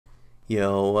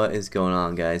Yo, what is going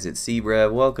on, guys? It's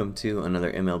C-Brev. Welcome to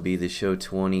another MLB The Show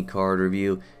 20 card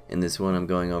review. In this one, I'm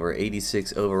going over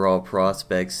 86 overall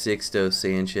Prospects Sixto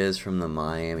Sanchez from the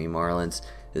Miami Marlins.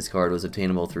 This card was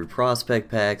obtainable through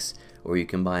Prospect Packs, or you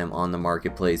can buy him on the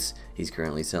marketplace. He's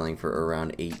currently selling for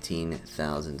around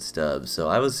 18,000 stubs. So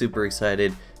I was super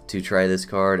excited to try this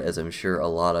card, as I'm sure a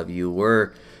lot of you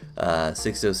were.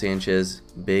 Sixto Sanchez,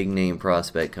 big name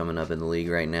prospect coming up in the league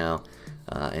right now.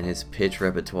 And his pitch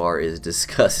repertoire is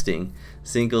disgusting.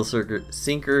 Sinker,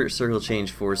 circle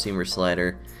change, four-seamer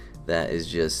slider. That is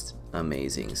just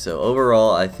amazing. So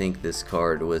overall, I think this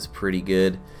card was pretty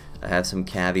good. I have some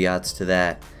caveats to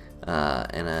that,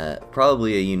 and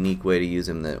probably a unique way to use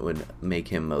him that would make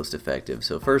him most effective.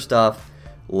 So first off,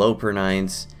 low per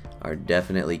nines are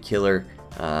definitely killer.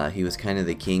 He was kind of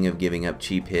the king of giving up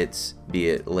cheap hits, be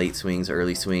it late swings,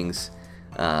 early swings.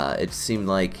 It seemed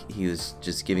like he was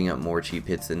just giving up more cheap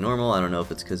hits than normal. I don't know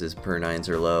if it's because his per nines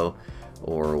are low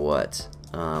or what.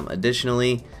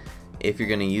 Additionally, if you're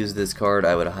going to use this card,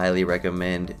 I would highly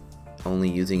recommend only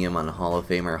using him on Hall of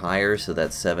Fame or higher, so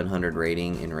that's 700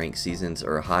 rating in ranked seasons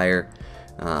or higher,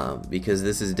 because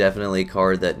this is definitely a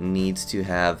card that needs to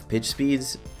have pitch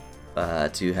speeds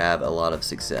to have a lot of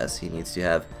success. He needs to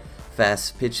have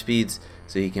fast pitch speeds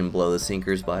so he can blow the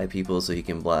sinkers by people, so he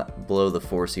can blow the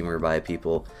four-seamer by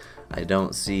people. I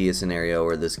don't see a scenario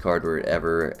where this card would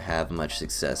ever have much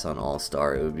success on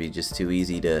All-Star. It would be just too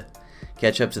easy to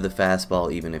catch up to the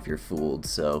fastball even if you're fooled.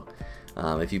 So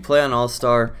if you play on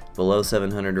All-Star below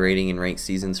 700 rating in ranked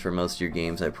seasons for most of your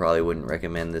games, I probably wouldn't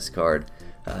recommend this card.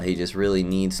 He just really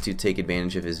needs to take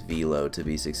advantage of his velo to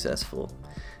be successful.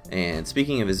 And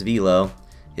speaking of his velo,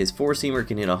 his four-seamer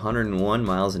can hit 101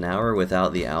 miles an hour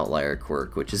without the outlier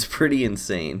quirk, which is pretty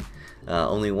insane.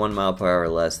 Only 1 mile per hour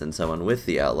less than someone with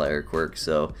the outlier quirk,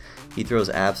 so he throws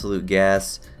absolute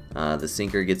gas. The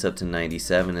sinker gets up to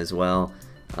 97 as well.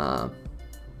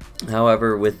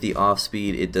 However, with the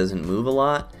off-speed, it doesn't move a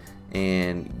lot,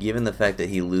 and given the fact that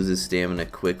he loses stamina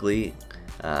quickly,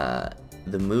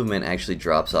 the movement actually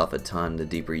drops off a ton the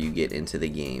deeper you get into the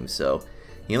game. So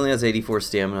he only has 84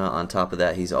 stamina. On top of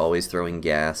that, he's always throwing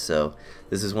gas, so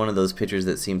this is one of those pitchers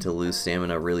that seem to lose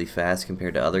stamina really fast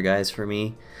compared to other guys for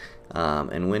me.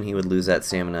 And when he would lose that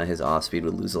stamina, his off-speed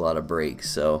would lose a lot of breaks.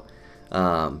 So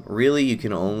really, you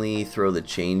can only throw the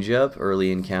changeup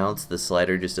early in counts. The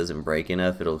slider just doesn't break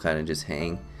enough. It'll kind of just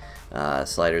hang.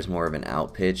 Slider's more of an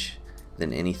out pitch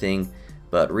than anything.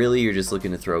 But really, you're just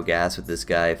looking to throw gas with this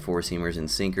guy. Four-seamers and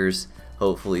sinkers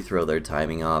hopefully throw their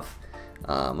timing off.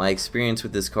 My experience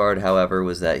with this card, however,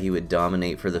 was that he would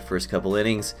dominate for the first couple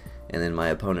innings, and then my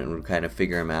opponent would kind of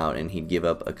figure him out, and he'd give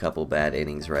up a couple bad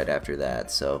innings right after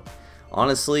that. So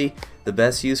honestly, the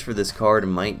best use for this card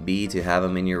might be to have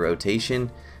him in your rotation,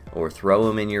 or throw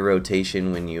him in your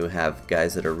rotation when you have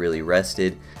guys that are really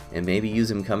rested, and maybe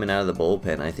use him coming out of the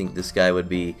bullpen. I think this guy would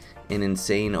be an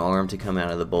insane arm to come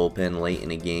out of the bullpen late in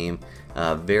a game.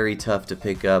 Very tough to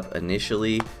pick up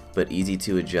initially, but easy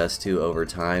to adjust to over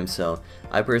time. So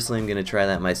I personally am going to try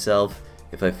that myself.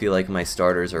 If I feel like my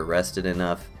starters are rested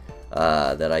enough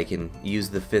that I can use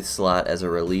the fifth slot as a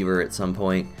reliever at some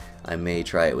point, I may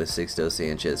try it with Sixto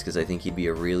Sanchez, because I think he'd be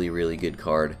a really good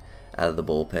card out of the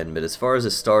bullpen. But as far as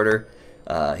a starter,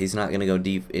 he's not going to go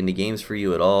deep into games for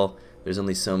you at all. There's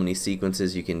only so many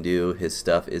sequences you can do. His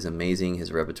stuff is amazing.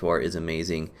 His repertoire is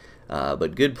amazing.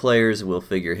 But good players will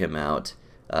figure him out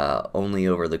only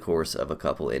over the course of a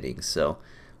couple innings. So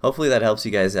hopefully that helps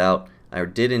you guys out. I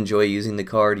did enjoy using the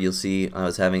card. You'll see I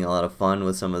was having a lot of fun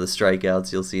with some of the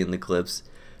strikeouts you'll see in the clips.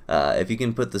 If you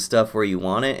can put the stuff where you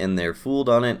want it and they're fooled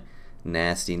on it,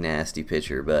 nasty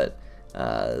pitcher. But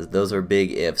those are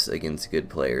big ifs against good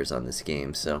players on this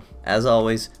game. So as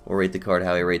always, we'll rate the card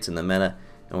how he rates in the meta,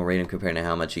 and we'll rate him compared to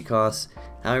how much he costs.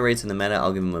 How he rates in the meta,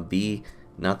 I'll give him a B.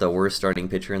 Not the worst starting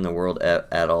pitcher in the world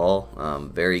at all.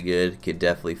 Very good. Could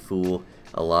definitely fool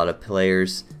a lot of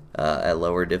players at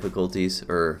lower difficulties,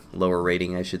 or lower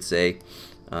rating I should say.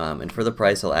 And for the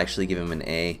price, I'll actually give him an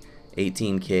A.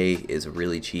 18K is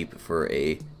really cheap for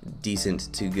a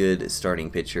decent to good starting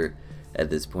pitcher at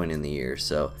this point in the year.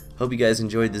 So hope you guys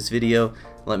enjoyed this video.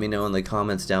 Let me know in the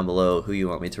comments down below who you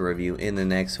want me to review in the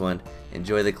next one.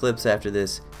 Enjoy the clips after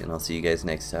this, and I'll see you guys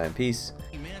next time. Peace.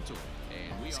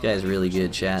 This guy's really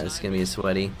good, chat. It's going to be a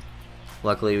sweaty.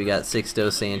 Luckily, we got Sixto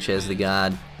Sanchez, the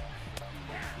god.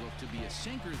 Look to be a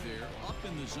sinker there, up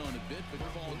in the zone a bit, but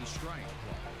called the strike.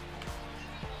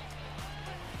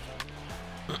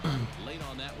 Late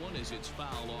on that one as it's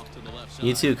fouled off to the left side.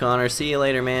 You too, Connor. See you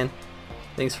later, man.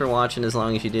 Thanks for watching as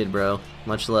long as you did, bro.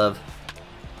 Much love.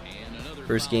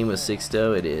 First game with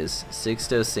Sixto. It is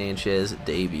Sixto Sanchez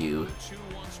debut.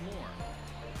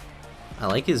 I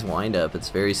like his windup. It's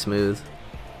very smooth.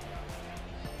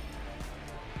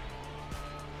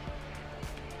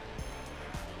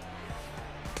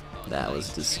 That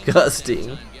was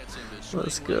disgusting.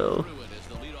 Let's go.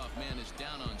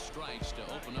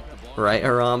 Right,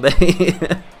 Harambe.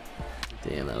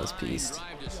 Damn, that was pieced.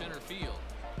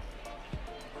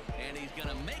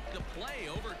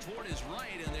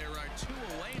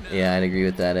 Yeah, I'd agree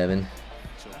with that, Evan.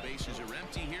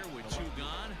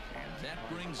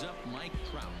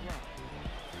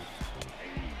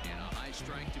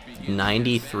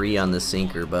 93 on the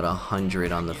sinker, but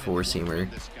 100 on the four-seamer.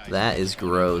 That is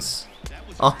gross.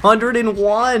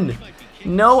 101!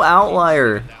 No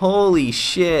outlier. Holy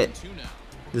shit.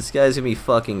 This guy's gonna be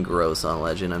fucking gross on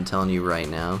Legend, I'm telling you right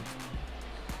now.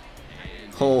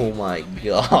 Oh my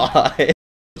god.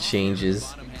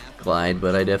 Changes glide,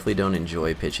 but I definitely don't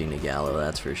enjoy pitching to Gallo,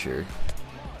 that's for sure.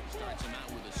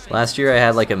 Last year I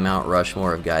had like a Mount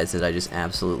Rushmore of guys that I just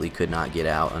absolutely could not get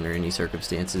out under any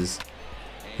circumstances.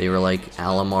 They were like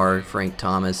Alomar, Frank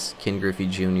Thomas, Ken Griffey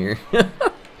Jr.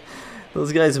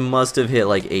 Those guys must have hit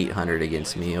like 800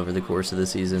 against me over the course of the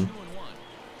season.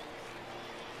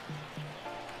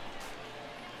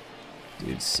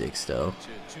 Dude, Sixto.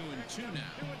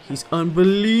 He's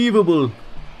unbelievable.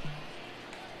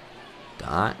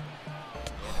 Dot.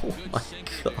 Oh my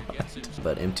god.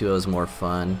 But M2O is more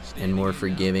fun and more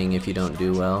forgiving if you don't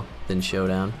do well than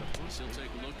Showdown.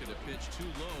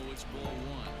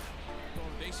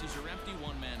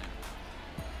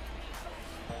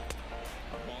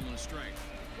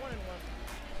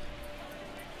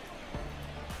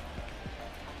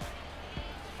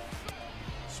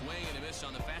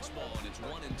 On the fastball, and it's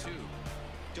 1-2.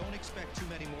 Don't expect too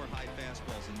many more high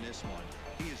fastballs in this one.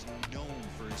 He is known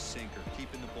for his sinker,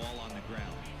 keeping the ball on the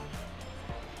ground.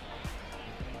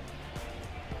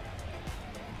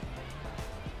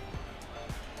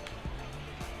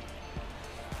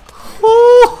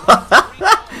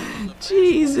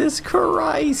 Jesus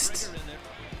Christ.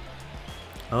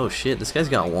 Oh shit, this guy's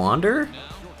got Wander?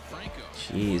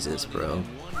 Jesus, bro.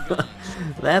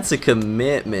 That's a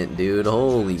commitment, dude.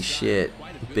 Holy shit.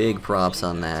 Big props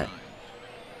on that.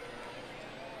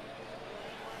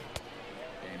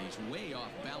 And he's way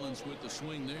off balance with the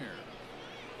swing there.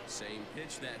 Same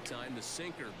pitch that time, the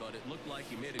sinker, but it looked like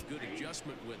he made a good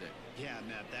adjustment with it. Yeah,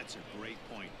 Matt, that's a great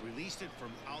point. Released it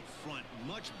from out front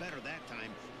much better that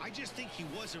time. I just think he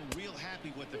wasn't real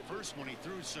happy with the first one he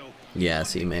threw, so... Yeah,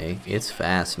 C-May. It's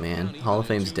fast, man. Hall of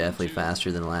Fame's definitely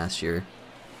faster than last year.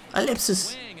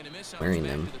 Ellipsis. Wearing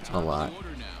them a lot.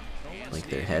 Like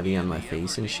they're heavy on my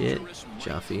face and shit.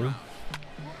 Jaffiel.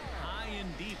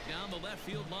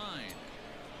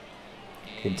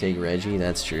 Could take Reggie,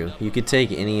 that's true. You could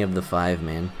take any of the five,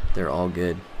 man. They're all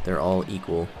good. They're all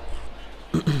equal.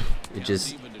 It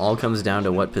just all comes down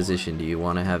to what position do you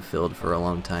want to have filled for a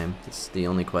long time. It's the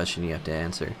only question you have to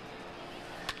answer.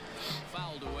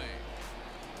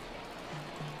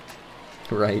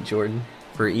 Right, Jordan?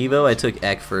 For Evo, I took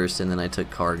Eck first and then I took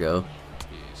Cargo.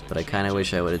 But I kind of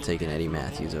wish I would have taken Eddie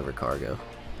Matthews over Cargo.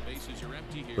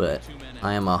 But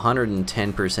I am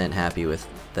 110% happy with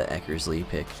the Eckersley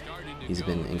pick. He's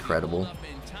been incredible.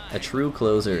 A true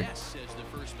closer.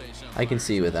 I can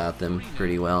see without them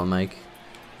pretty well, Mike.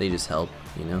 They just help,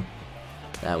 you know?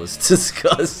 That was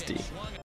disgusting.